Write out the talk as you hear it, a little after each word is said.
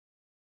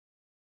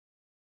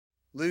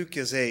Luke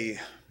is a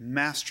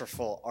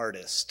masterful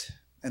artist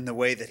in the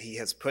way that he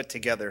has put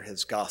together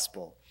his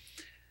gospel.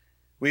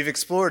 We've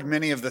explored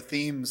many of the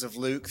themes of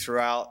Luke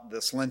throughout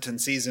this Lenten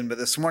season, but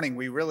this morning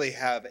we really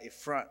have a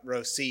front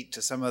row seat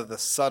to some of the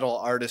subtle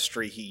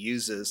artistry he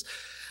uses.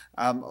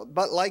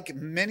 But like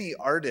many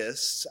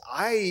artists,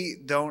 I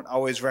don't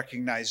always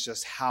recognize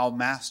just how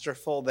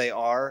masterful they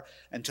are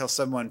until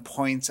someone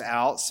points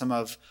out some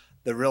of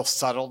the real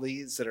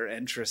subtleties that are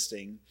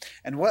interesting.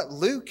 And what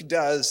Luke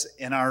does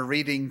in our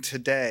reading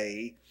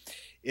today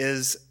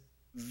is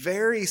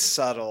very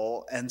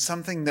subtle and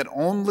something that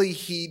only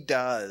he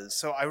does.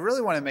 So I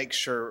really want to make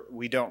sure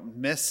we don't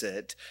miss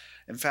it.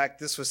 In fact,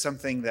 this was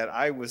something that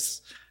I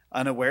was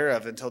unaware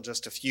of until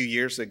just a few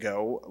years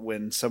ago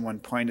when someone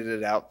pointed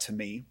it out to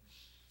me.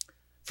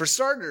 For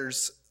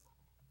starters,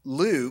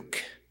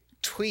 Luke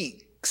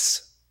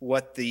tweaks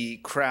what the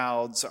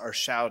crowds are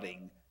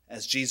shouting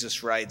as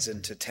Jesus rides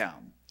into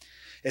town.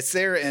 It's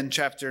there in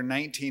chapter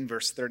 19,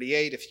 verse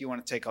 38, if you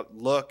want to take a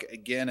look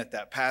again at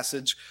that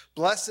passage.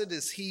 Blessed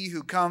is he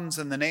who comes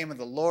in the name of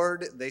the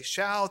Lord, they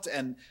shout,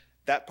 and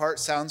that part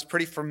sounds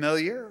pretty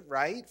familiar,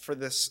 right, for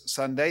this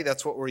Sunday.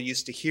 That's what we're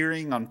used to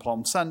hearing on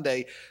Palm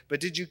Sunday. But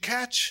did you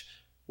catch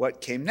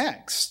what came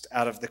next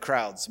out of the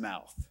crowd's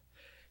mouth?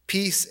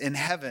 Peace in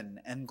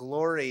heaven and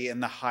glory in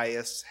the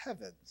highest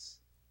heavens.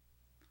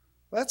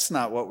 Well, that's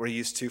not what we're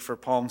used to for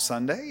Palm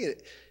Sunday.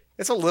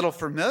 It's a little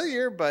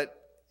familiar, but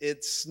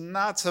it's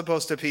not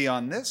supposed to be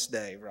on this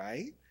day,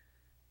 right?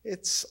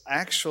 It's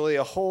actually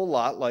a whole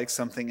lot like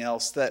something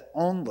else that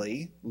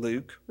only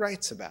Luke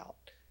writes about.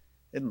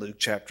 In Luke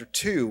chapter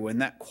 2, when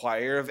that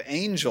choir of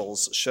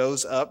angels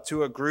shows up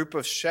to a group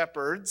of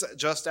shepherds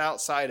just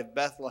outside of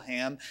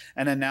Bethlehem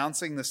and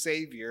announcing the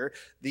Savior,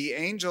 the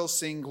angels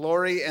sing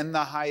glory in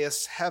the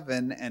highest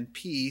heaven and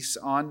peace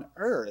on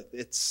earth.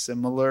 It's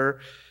similar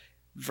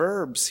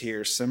verbs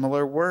here,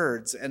 similar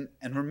words. And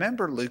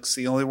remember, Luke's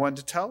the only one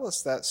to tell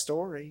us that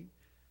story.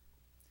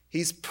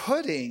 He's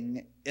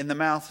putting in the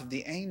mouth of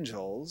the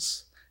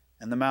angels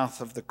and the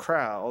mouth of the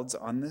crowds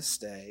on this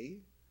day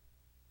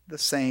the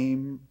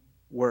same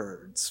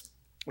words,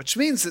 which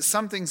means that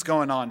something's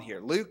going on here.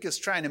 Luke is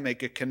trying to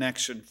make a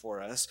connection for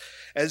us.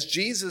 As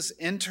Jesus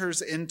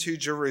enters into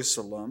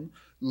Jerusalem,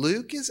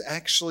 Luke is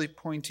actually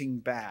pointing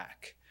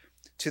back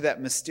to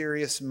that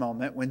mysterious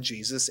moment when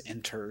Jesus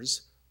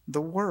enters the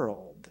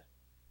world.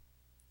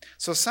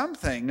 So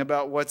something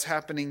about what's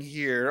happening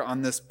here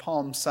on this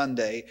Palm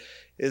Sunday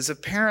is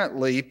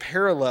apparently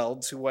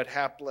paralleled to what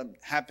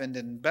happened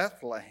in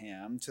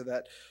Bethlehem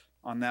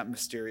on that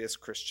mysterious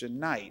Christian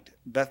night.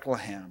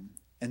 Bethlehem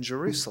and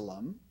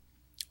Jerusalem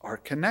are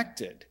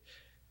connected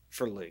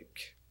for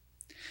Luke.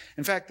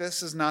 In fact,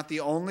 this is not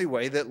the only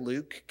way that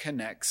Luke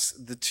connects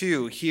the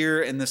two.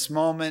 Here in this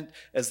moment,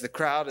 as the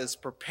crowd is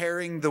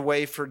preparing the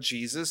way for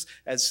Jesus,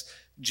 as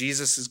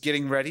Jesus is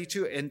getting ready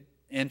to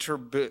enter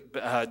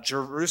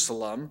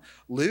Jerusalem,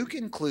 Luke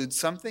includes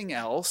something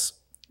else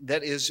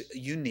that is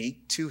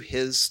unique to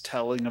his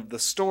telling of the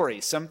story,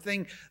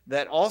 something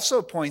that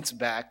also points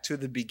back to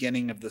the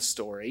beginning of the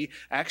story,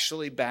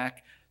 actually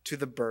back to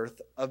the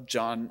birth of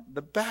John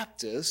the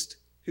Baptist,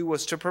 who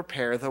was to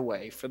prepare the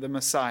way for the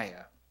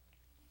Messiah.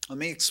 Let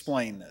me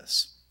explain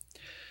this.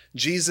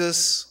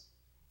 Jesus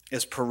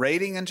is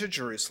parading into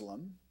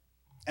Jerusalem,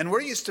 and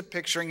we're used to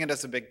picturing it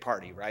as a big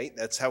party, right?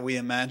 That's how we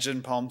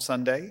imagine Palm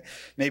Sunday.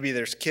 Maybe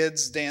there's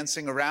kids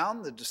dancing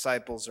around. The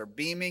disciples are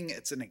beaming.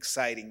 It's an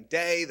exciting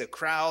day. The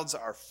crowds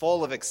are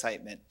full of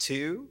excitement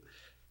too.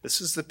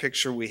 This is the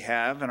picture we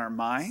have in our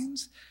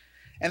minds.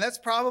 And that's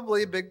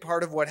probably a big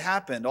part of what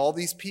happened. All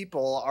these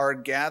people are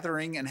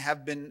gathering and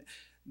have been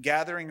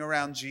gathering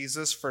around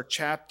Jesus for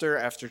chapter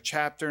after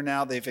chapter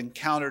now. They've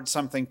encountered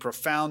something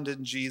profound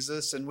in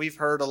Jesus, and we've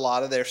heard a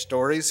lot of their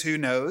stories. Who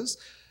knows?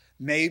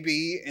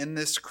 Maybe in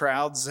this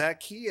crowd,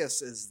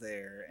 Zacchaeus is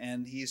there,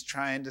 and he's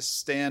trying to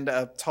stand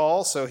up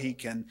tall so he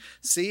can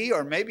see,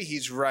 or maybe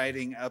he's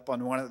riding up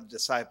on one of the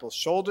disciples'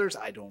 shoulders.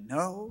 I don't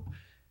know.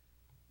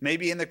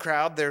 Maybe in the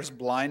crowd, there's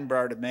blind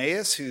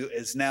Bartimaeus, who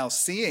is now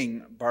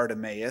seeing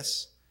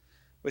Bartimaeus,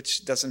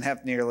 which doesn't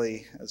have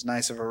nearly as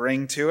nice of a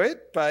ring to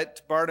it.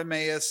 But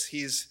Bartimaeus,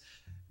 he's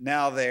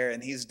now there,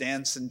 and he's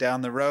dancing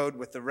down the road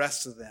with the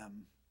rest of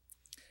them.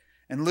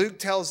 And Luke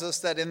tells us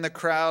that in the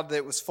crowd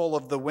that was full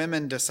of the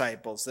women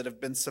disciples that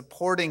have been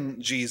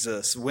supporting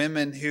Jesus,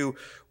 women who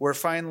were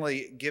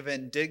finally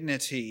given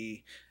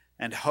dignity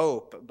and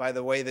hope by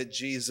the way that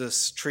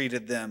Jesus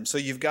treated them. So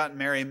you've got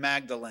Mary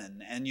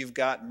Magdalene, and you've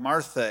got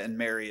Martha and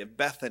Mary of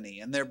Bethany,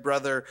 and their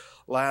brother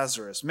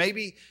Lazarus.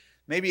 Maybe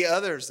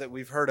others that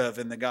we've heard of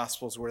in the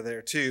Gospels were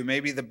there too.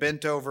 Maybe the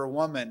bent-over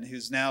woman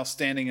who's now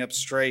standing up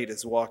straight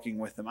is walking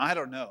with them. I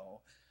don't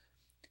know.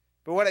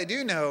 But what I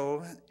do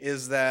know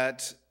is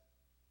that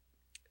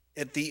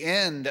at the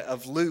end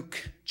of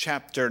Luke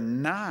chapter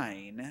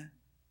 9,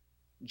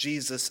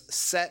 Jesus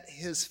set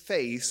his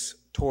face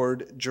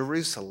toward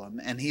Jerusalem,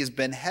 and he's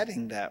been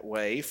heading that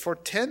way for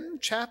 10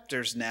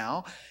 chapters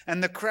now,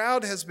 and the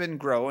crowd has been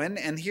growing,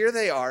 and here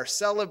they are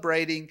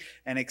celebrating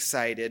and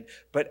excited.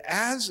 But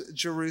as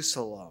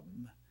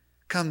Jerusalem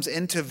comes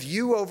into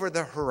view over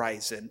the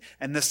horizon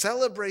and the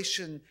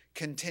celebration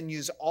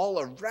continues all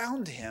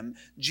around him,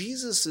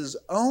 Jesus'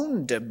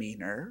 own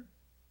demeanor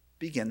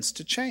begins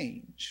to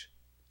change.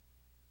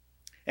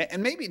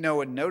 And maybe no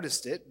one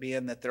noticed it,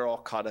 being that they're all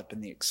caught up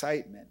in the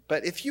excitement.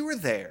 But if you were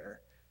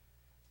there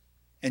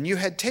and you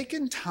had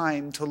taken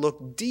time to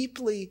look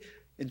deeply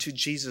into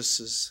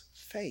Jesus'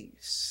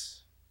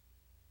 face,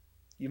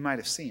 you might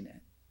have seen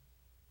it.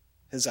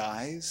 His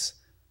eyes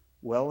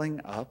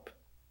welling up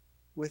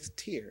with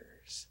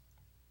tears.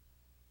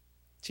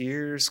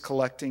 Tears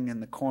collecting in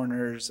the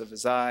corners of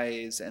his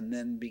eyes and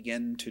then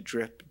begin to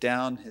drip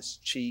down his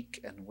cheek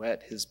and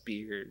wet his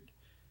beard.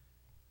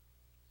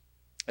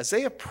 As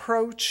they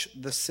approach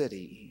the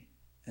city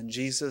and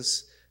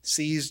Jesus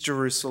sees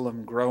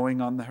Jerusalem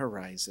growing on the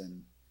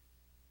horizon,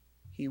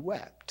 he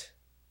wept,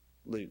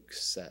 Luke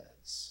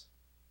says.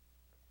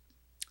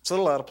 It's a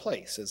little out of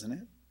place, isn't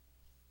it?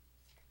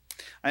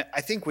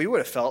 I think we would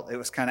have felt it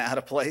was kind of out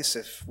of place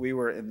if we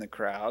were in the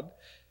crowd.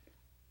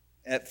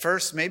 At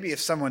first, maybe if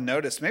someone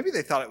noticed, maybe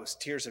they thought it was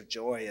tears of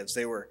joy as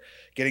they were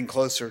getting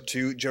closer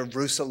to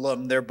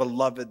Jerusalem, their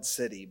beloved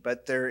city.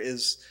 But there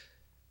is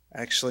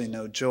actually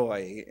no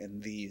joy in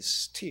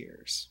these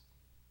tears.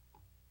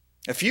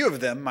 A few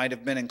of them might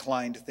have been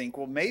inclined to think,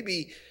 well,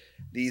 maybe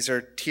these are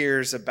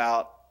tears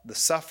about the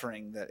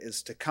suffering that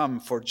is to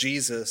come for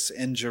Jesus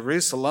in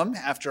Jerusalem.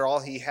 After all,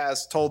 he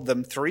has told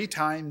them 3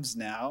 times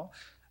now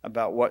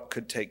about what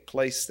could take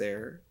place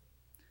there.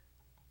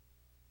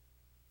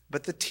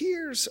 But the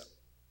tears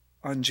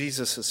on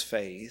Jesus'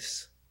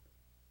 face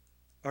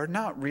are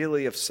not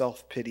really of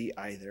self-pity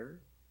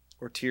either,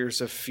 or tears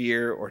of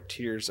fear, or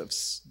tears of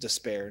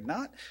despair.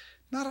 Not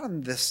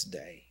on this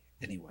day,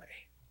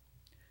 anyway.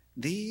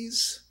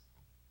 These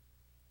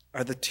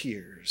are the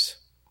tears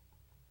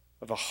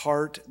of a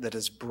heart that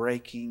is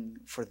breaking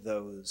for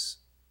those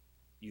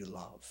you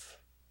love.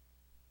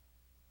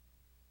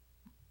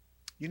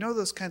 You know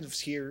those kinds of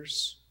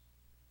tears?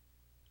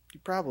 You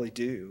probably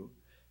do.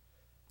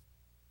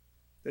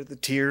 They're the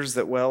tears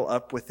that well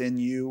up within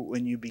you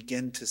when you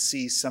begin to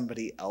see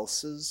somebody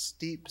else's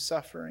deep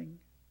suffering.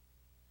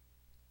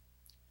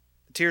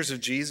 The tears of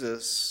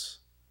Jesus,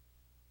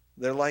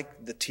 they're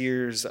like the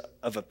tears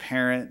of a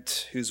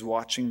parent who's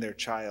watching their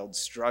child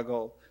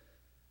struggle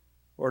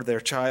or their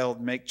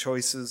child make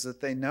choices that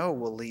they know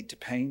will lead to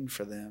pain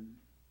for them.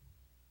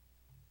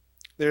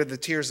 They're the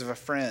tears of a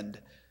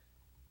friend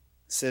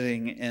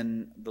sitting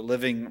in the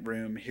living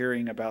room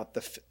hearing about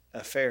the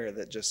affair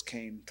that just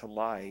came to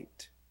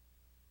light.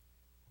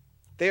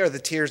 They are the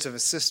tears of a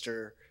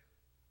sister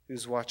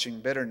who's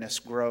watching bitterness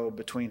grow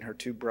between her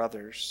 2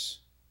 brothers.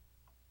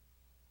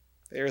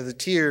 They are the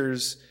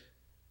tears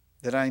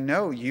that I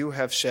know you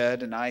have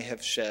shed and I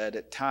have shed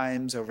at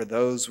times over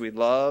those we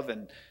love,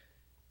 and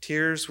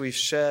tears we've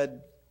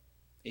shed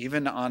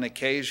even on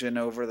occasion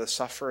over the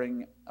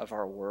suffering of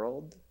our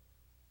world.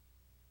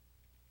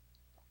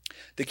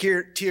 The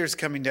tears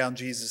coming down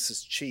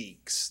Jesus'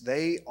 cheeks,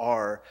 they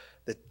are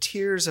the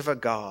tears of a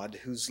God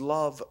whose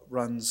love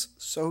runs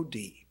so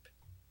deep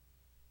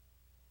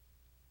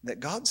that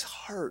God's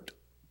heart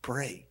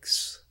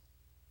breaks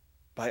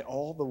by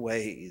all the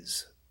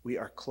ways we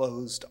are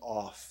closed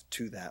off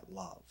to that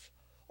love.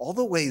 All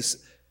the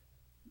ways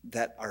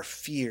that our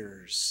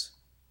fears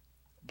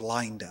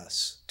blind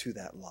us to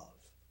that love.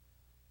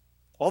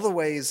 All the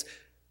ways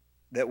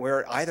that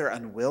we're either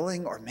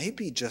unwilling or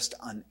maybe just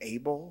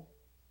unable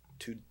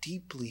to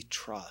deeply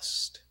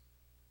trust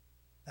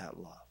that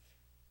love.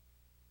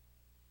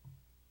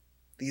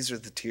 These are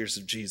the tears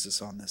of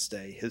Jesus on this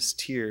day. His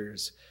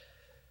tears,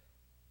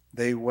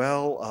 they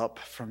well up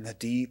from the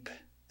deep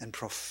and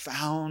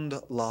profound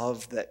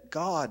love that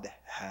God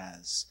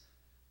has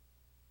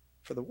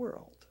for the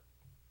world.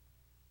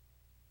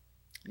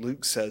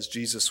 Luke says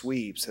Jesus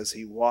weeps as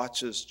he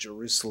watches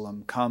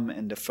Jerusalem come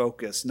into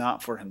focus,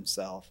 not for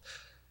himself,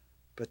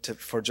 but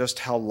for just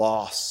how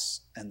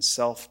lost and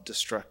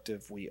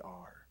self-destructive we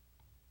are.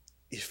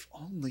 If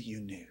only you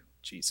knew,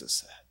 Jesus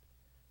said,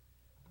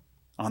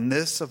 on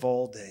this of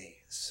all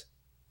days,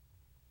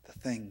 the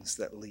things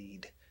that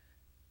lead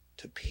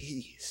to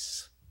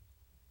peace.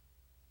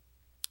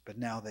 But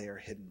now they are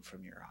hidden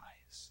from your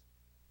eyes.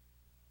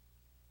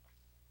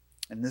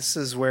 And this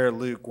is where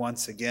Luke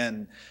once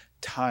again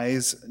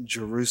ties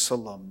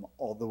Jerusalem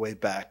all the way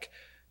back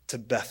to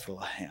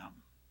Bethlehem.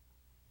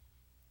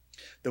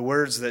 The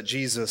words that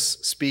Jesus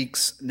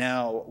speaks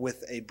now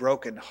with a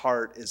broken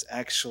heart is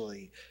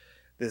actually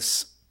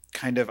this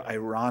kind of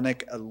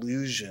ironic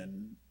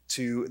allusion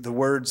to the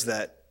words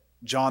that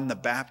John the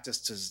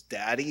Baptist's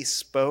daddy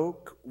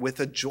spoke with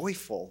a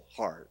joyful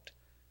heart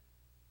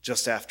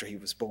just after he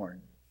was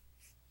born.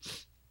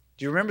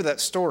 Do you remember that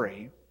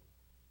story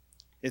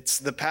It's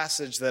the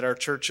passage that our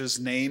church's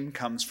name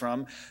comes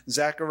from.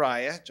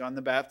 Zechariah, John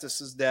the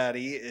Baptist's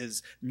daddy,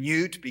 is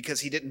mute because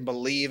he didn't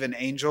believe an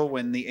angel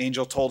when the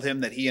angel told him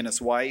that he and his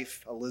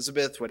wife,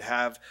 Elizabeth, would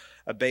have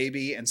a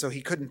baby. And so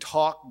he couldn't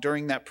talk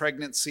during that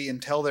pregnancy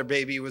until their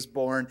baby was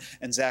born.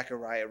 And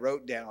Zechariah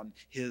wrote down,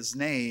 his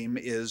name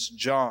is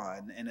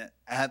John. And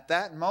at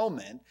that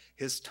moment,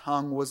 his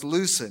tongue was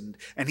loosened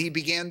and he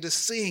began to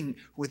sing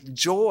with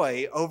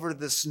joy over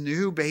this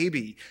new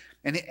baby.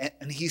 And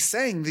he's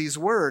saying these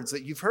words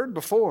that you've heard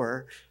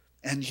before.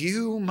 And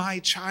you, my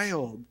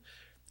child,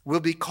 will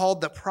be called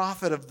the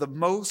prophet of the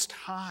Most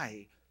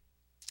High.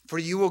 For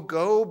you will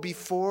go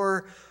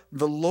before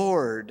the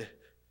Lord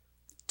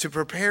to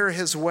prepare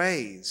his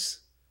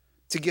ways,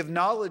 to give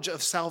knowledge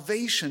of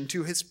salvation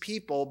to his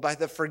people by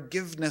the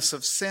forgiveness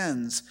of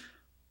sins.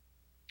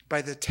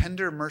 By the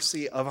tender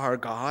mercy of our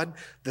God,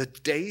 the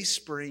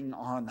dayspring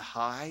on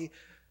high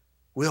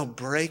will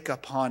break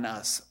upon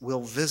us,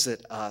 will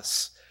visit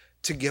us,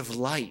 to give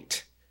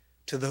light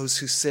to those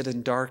who sit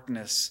in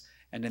darkness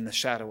and in the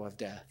shadow of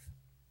death,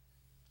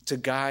 to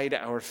guide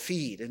our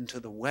feet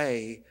into the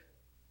way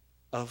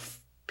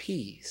of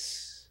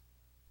peace.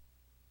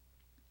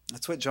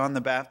 That's what John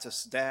the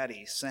Baptist's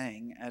daddy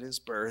sang at his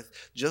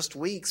birth just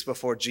weeks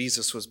before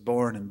Jesus was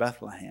born in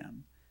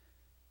Bethlehem.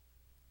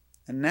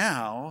 And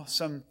now,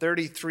 some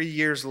 33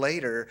 years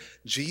later,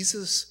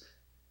 Jesus,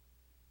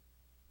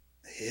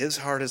 his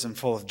heart isn't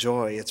full of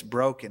joy. It's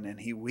broken,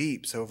 and he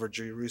weeps over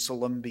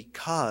Jerusalem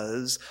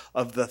because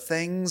of the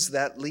things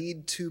that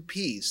lead to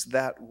peace.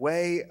 That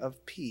way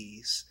of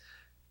peace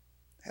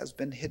has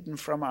been hidden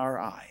from our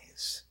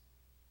eyes.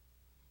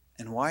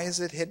 And why is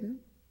it hidden?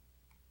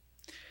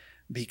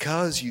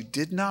 Because you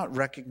did not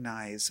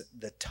recognize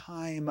the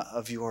time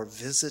of your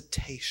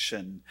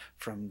visitation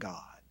from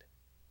God.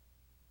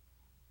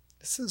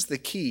 This is the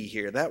key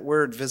here. That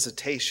word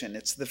visitation,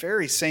 it's the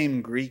very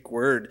same Greek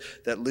word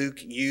that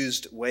Luke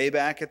used way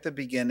back at the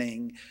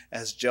beginning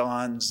as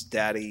John's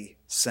daddy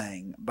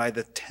sang. By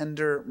the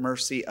tender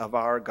mercy of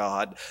our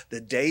God, the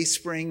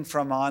dayspring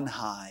from on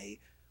high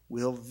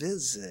will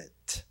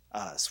visit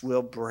us,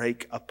 will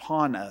break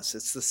upon us.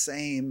 It's the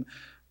same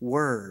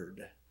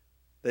word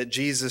that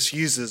Jesus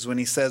uses when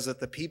he says that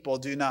the people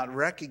do not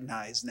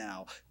recognize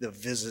now the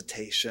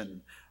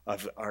visitation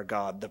of our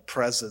God, the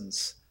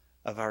presence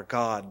of our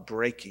God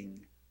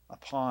breaking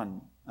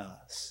upon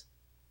us.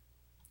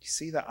 You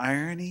see the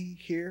irony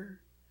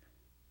here?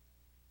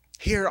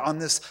 Here on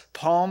this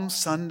Palm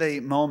Sunday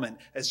moment,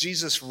 as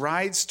Jesus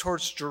rides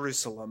towards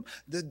Jerusalem,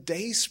 the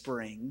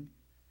dayspring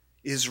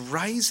is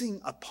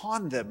rising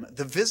upon them.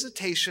 The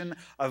visitation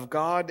of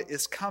God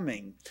is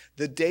coming.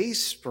 The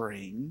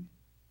dayspring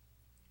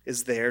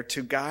is there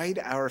to guide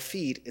our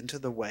feet into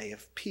the way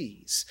of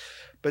peace.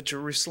 But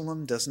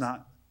Jerusalem does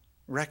not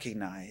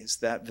recognize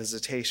that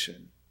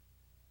visitation.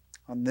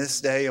 On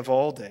this day of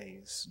all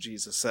days,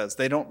 Jesus says,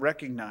 they don't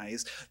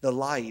recognize the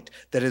light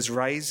that is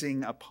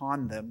rising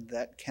upon them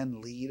that can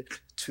lead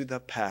to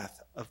the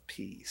path of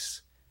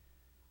peace.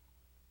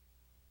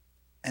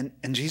 And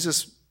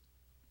Jesus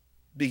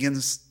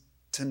begins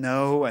to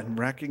know and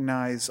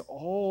recognize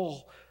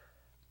all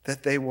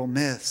that they will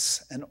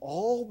miss and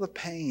all the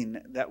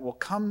pain that will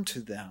come to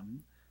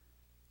them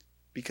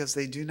because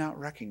they do not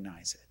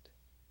recognize it.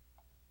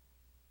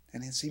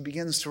 And as he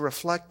begins to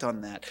reflect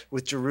on that,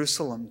 with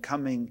Jerusalem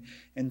coming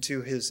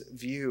into his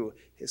view,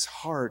 his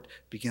heart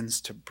begins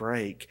to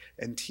break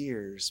and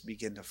tears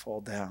begin to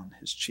fall down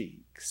his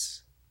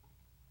cheeks.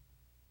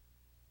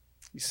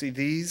 You see,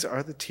 these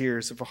are the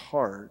tears of a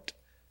heart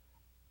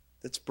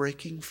that's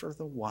breaking for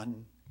the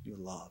one you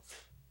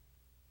love.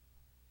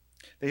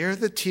 They are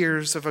the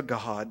tears of a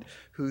God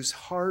whose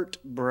heart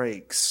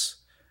breaks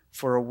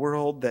for a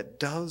world that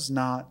does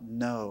not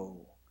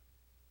know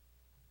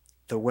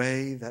the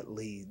way that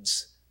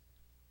leads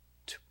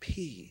to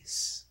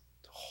peace,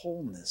 to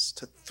wholeness,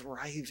 to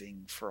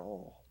thriving for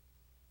all.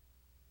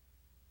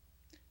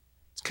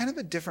 It's kind of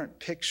a different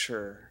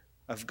picture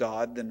of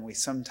God than we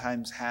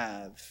sometimes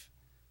have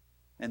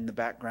in the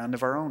background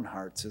of our own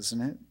hearts,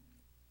 isn't it?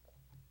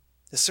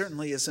 This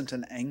certainly isn't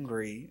an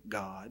angry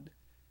God.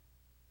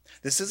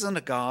 This isn't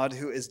a God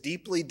who is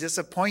deeply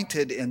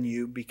disappointed in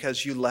you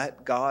because you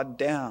let God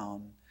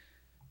down.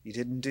 You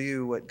didn't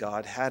do what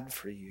God had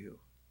for you.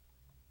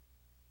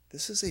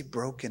 This is a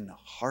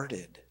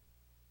broken-hearted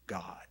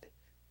God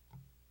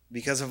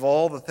because of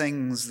all the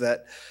things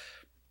that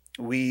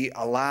we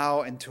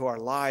allow into our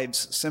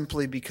lives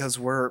simply because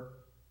we're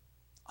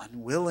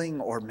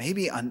unwilling or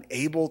maybe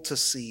unable to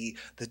see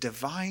the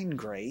divine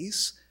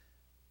grace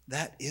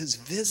that is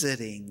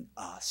visiting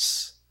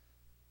us,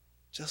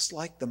 just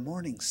like the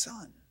morning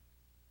sun.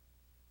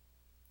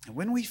 And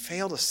when we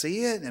fail to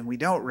see it and we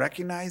don't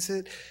recognize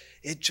it,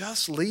 it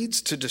just leads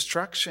to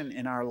destruction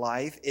in our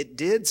life. It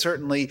did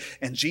certainly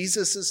in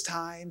Jesus'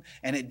 time,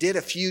 and it did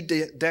a few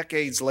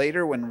decades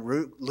later when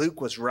Luke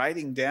was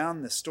writing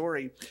down the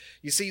story.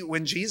 You see,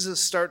 when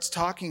Jesus starts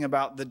talking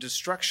about the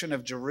destruction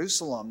of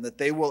Jerusalem that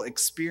they will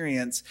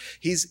experience,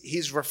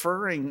 he's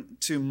referring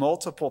to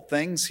multiple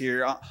things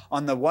here.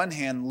 On the one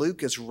hand,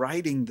 Luke is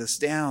writing this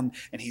down,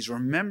 and he's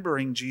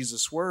remembering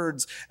Jesus'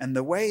 words, and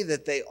the way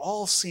that they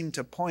all seem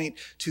to point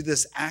to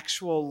this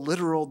actual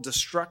literal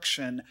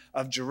destruction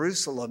of Jerusalem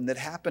that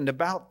happened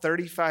about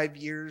 35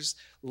 years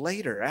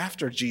later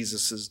after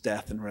Jesus'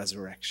 death and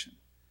resurrection.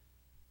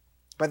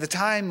 By the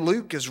time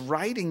Luke is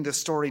writing the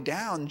story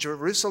down,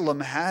 Jerusalem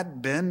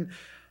had been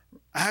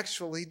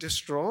actually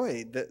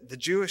destroyed. The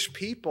Jewish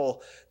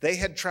people, they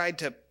had tried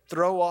to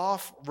throw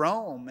off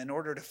Rome in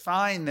order to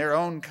find their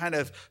own kind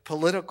of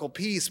political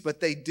peace, but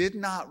they did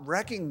not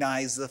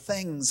recognize the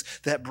things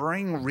that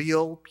bring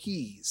real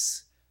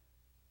peace.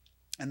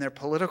 And their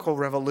political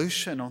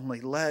revolution only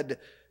led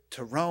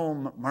to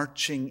Rome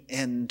marching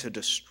in to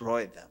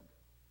destroy them.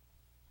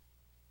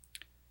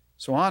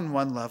 So on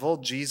one level,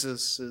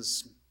 Jesus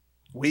is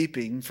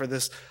weeping for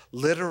this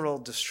literal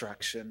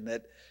destruction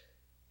that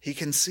he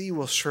can see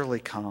will surely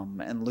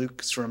come, and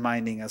Luke's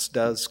reminding us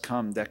does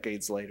come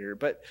decades later.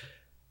 But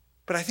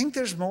I think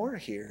there's more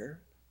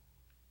here.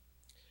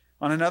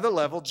 On another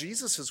level,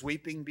 Jesus is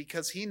weeping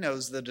because he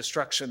knows the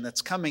destruction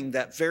that's coming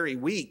that very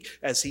week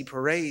as he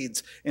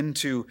parades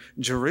into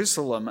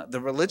Jerusalem. The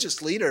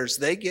religious leaders,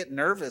 they get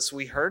nervous.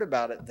 We heard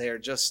about it there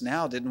just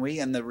now, didn't we?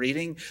 In the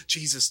reading,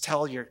 Jesus,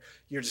 tell your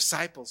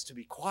disciples to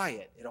be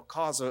quiet. It'll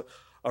cause a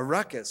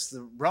ruckus.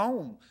 The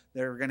Rome,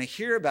 they're going to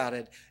hear about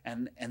it,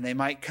 and they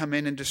might come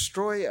in and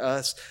destroy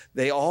us.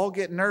 They all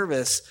get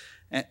nervous,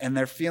 and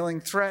they're feeling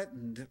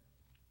threatened.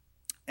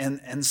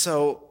 And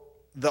so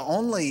the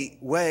only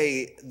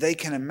way they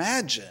can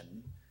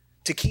imagine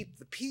to keep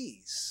the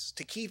peace,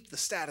 to keep the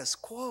status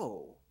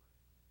quo,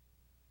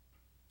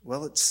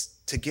 well, it's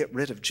to get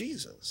rid of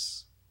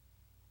Jesus.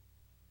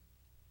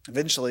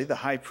 Eventually, the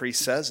high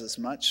priest says as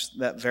much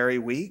that very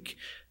week.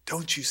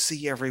 Don't you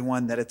see,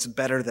 everyone, that it's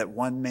better that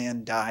one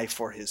man die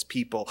for his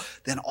people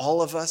than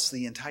all of us,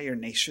 the entire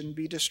nation,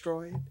 be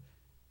destroyed?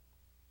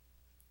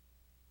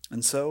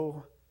 And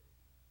so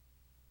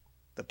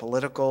the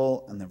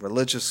political and the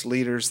religious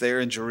leaders there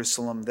in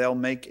Jerusalem, they'll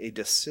make a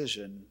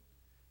decision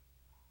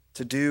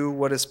to do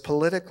what is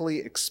politically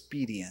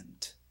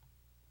expedient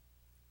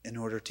in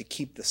order to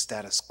keep the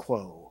status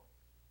quo,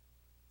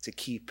 to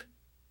keep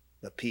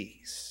the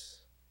peace.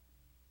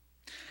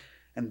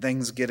 And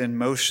things get in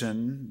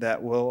motion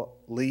that will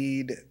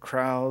lead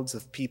crowds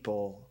of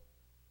people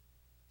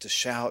to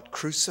shout,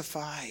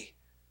 "Crucify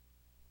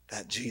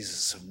that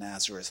Jesus of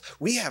Nazareth.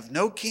 We have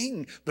no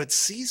king but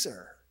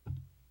Caesar."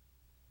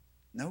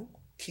 No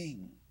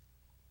king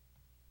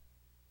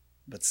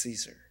but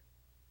Caesar.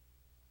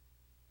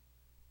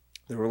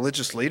 The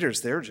religious leaders,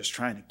 they're just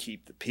trying to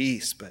keep the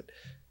peace, but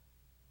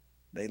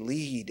they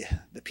lead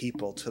the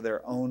people to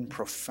their own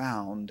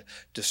profound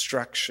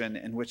destruction,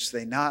 in which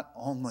they not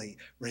only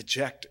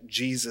reject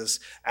Jesus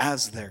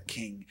as their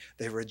king,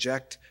 they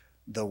reject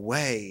the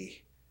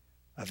way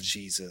of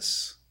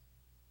Jesus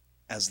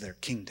as their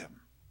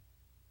kingdom.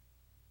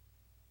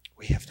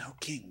 We have no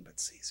king but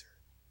Caesar.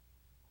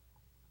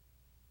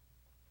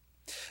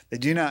 They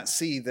do not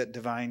see that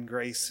divine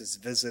grace is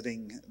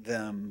visiting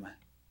them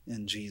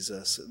in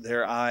Jesus.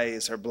 Their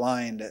eyes are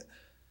blinded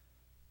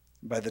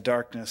by the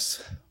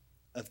darkness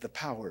of the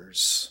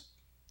powers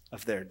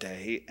of their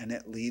day, and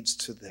it leads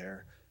to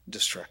their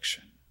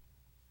destruction.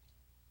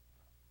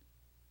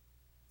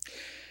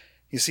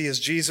 You see, as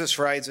Jesus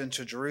rides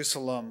into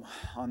Jerusalem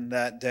on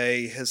that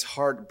day, his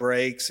heart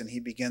breaks and he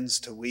begins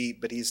to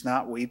weep, but he's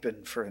not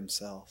weeping for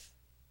himself.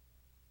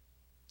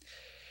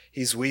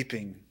 He's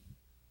weeping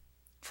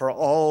for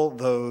all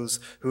those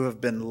who have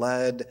been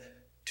led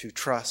to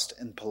trust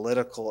in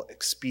political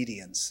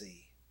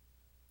expediency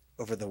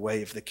over the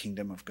way of the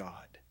kingdom of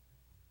God.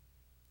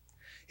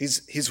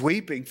 He's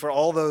weeping for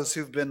all those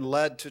who've been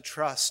led to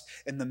trust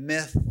in the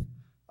myth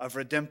of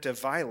redemptive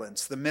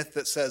violence, the myth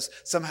that says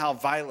somehow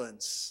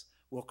violence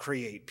will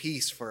create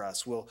peace for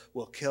us, will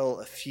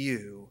kill a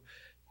few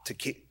to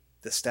keep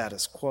the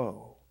status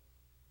quo.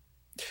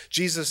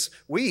 Jesus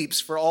weeps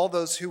for all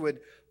those who would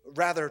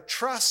rather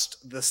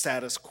trust the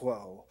status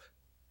quo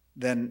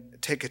than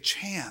take a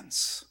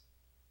chance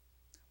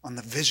on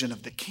the vision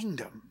of the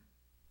kingdom,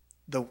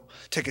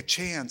 take a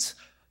chance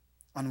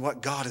on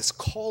what God is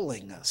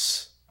calling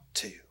us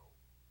to.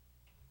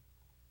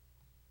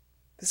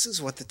 This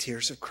is what the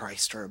tears of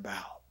Christ are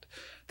about.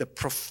 The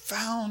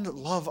profound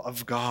love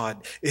of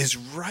God is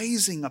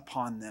rising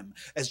upon them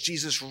as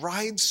Jesus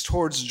rides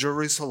towards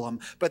Jerusalem,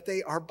 but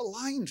they are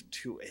blind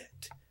to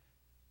it.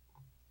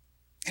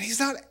 And he's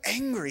not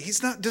angry.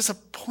 He's not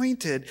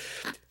disappointed.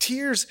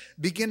 Tears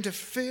begin to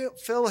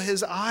fill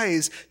his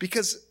eyes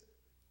because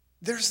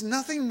there's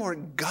nothing more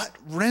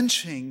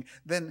gut-wrenching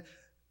than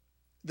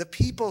the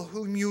people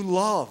whom you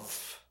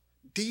love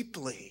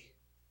deeply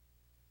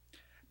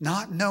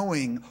not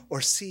knowing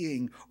or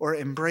seeing or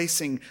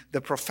embracing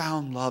the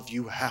profound love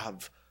you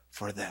have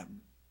for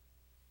them.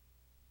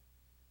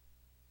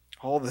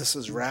 All this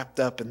is wrapped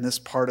up in this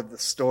part of the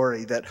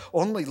story that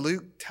only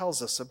Luke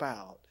tells us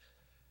about.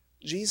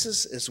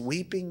 Jesus is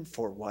weeping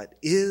for what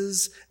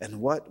is and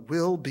what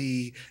will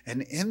be,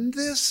 and in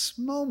this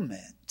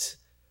moment,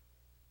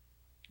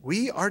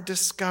 we are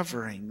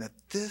discovering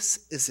that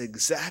this is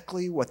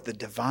exactly what the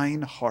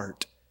divine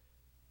heart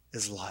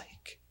is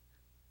like.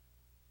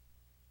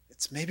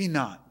 It's maybe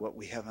not what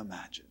we have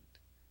imagined.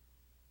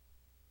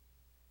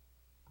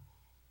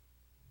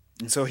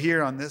 And so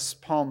here on this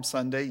Palm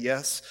Sunday,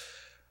 yes,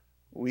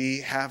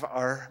 we have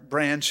our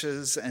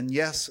branches, and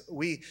yes,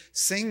 we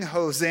sing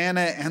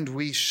Hosanna, and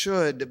we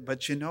should,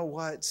 but you know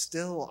what?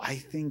 Still, I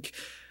think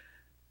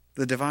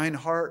the divine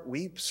heart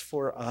weeps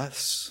for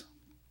us.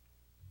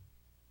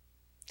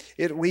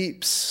 It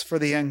weeps for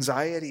the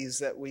anxieties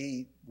that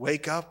we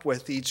wake up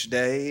with each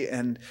day,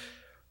 and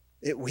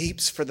it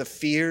weeps for the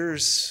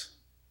fears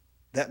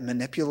that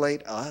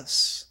manipulate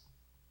us.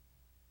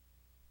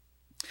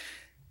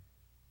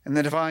 And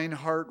the divine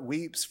heart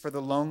weeps for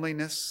the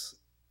loneliness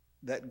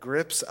that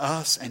grips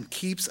us and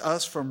keeps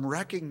us from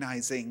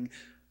recognizing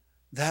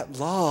that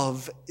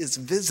love is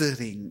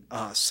visiting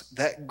us,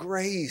 that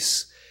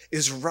grace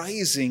is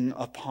rising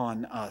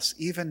upon us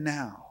even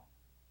now.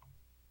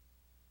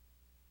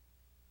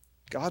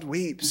 God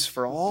weeps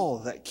for all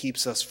that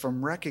keeps us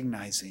from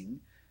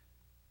recognizing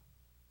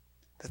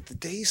that the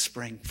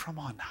dayspring from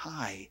on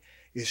high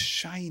is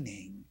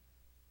shining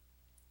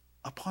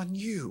upon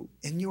you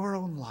in your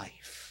own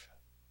life.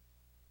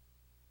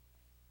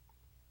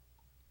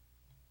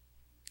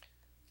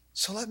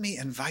 So let me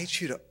invite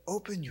you to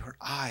open your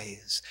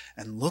eyes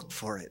and look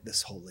for it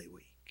this Holy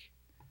Week.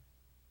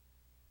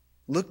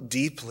 Look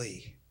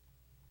deeply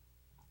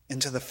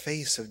into the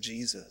face of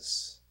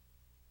Jesus,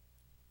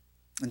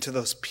 into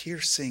those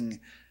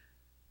piercing,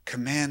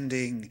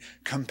 commanding,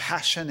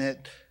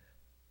 compassionate,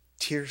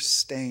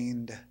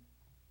 tear-stained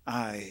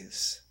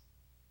eyes,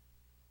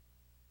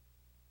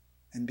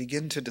 and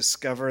begin to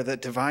discover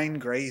that divine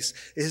grace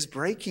is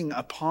breaking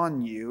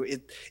upon you.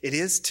 It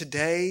is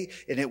today,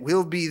 and it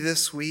will be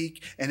this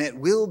week, and it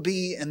will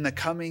be in the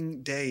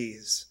coming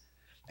days.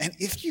 And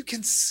if you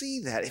can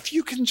see that, if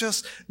you can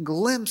just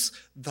glimpse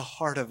the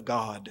heart of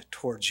God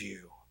towards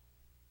you,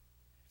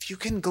 if you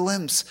can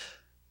glimpse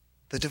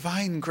the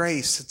divine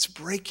grace that's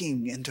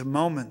breaking into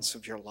moments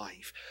of your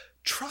life,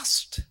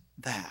 trust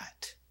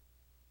that.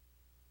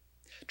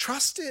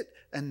 Trust it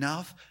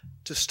enough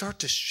to start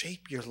to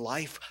shape your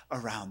life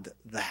around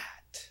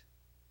that.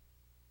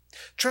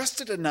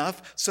 Trust it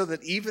enough so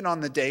that even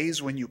on the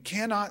days when you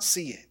cannot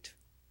see it,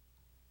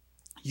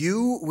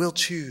 you will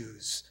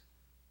choose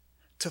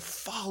to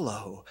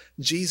follow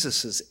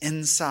Jesus'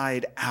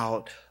 inside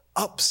out,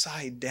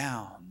 upside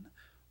down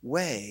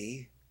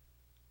way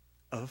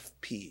of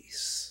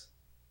peace.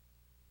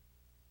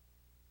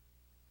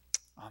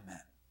 Amen.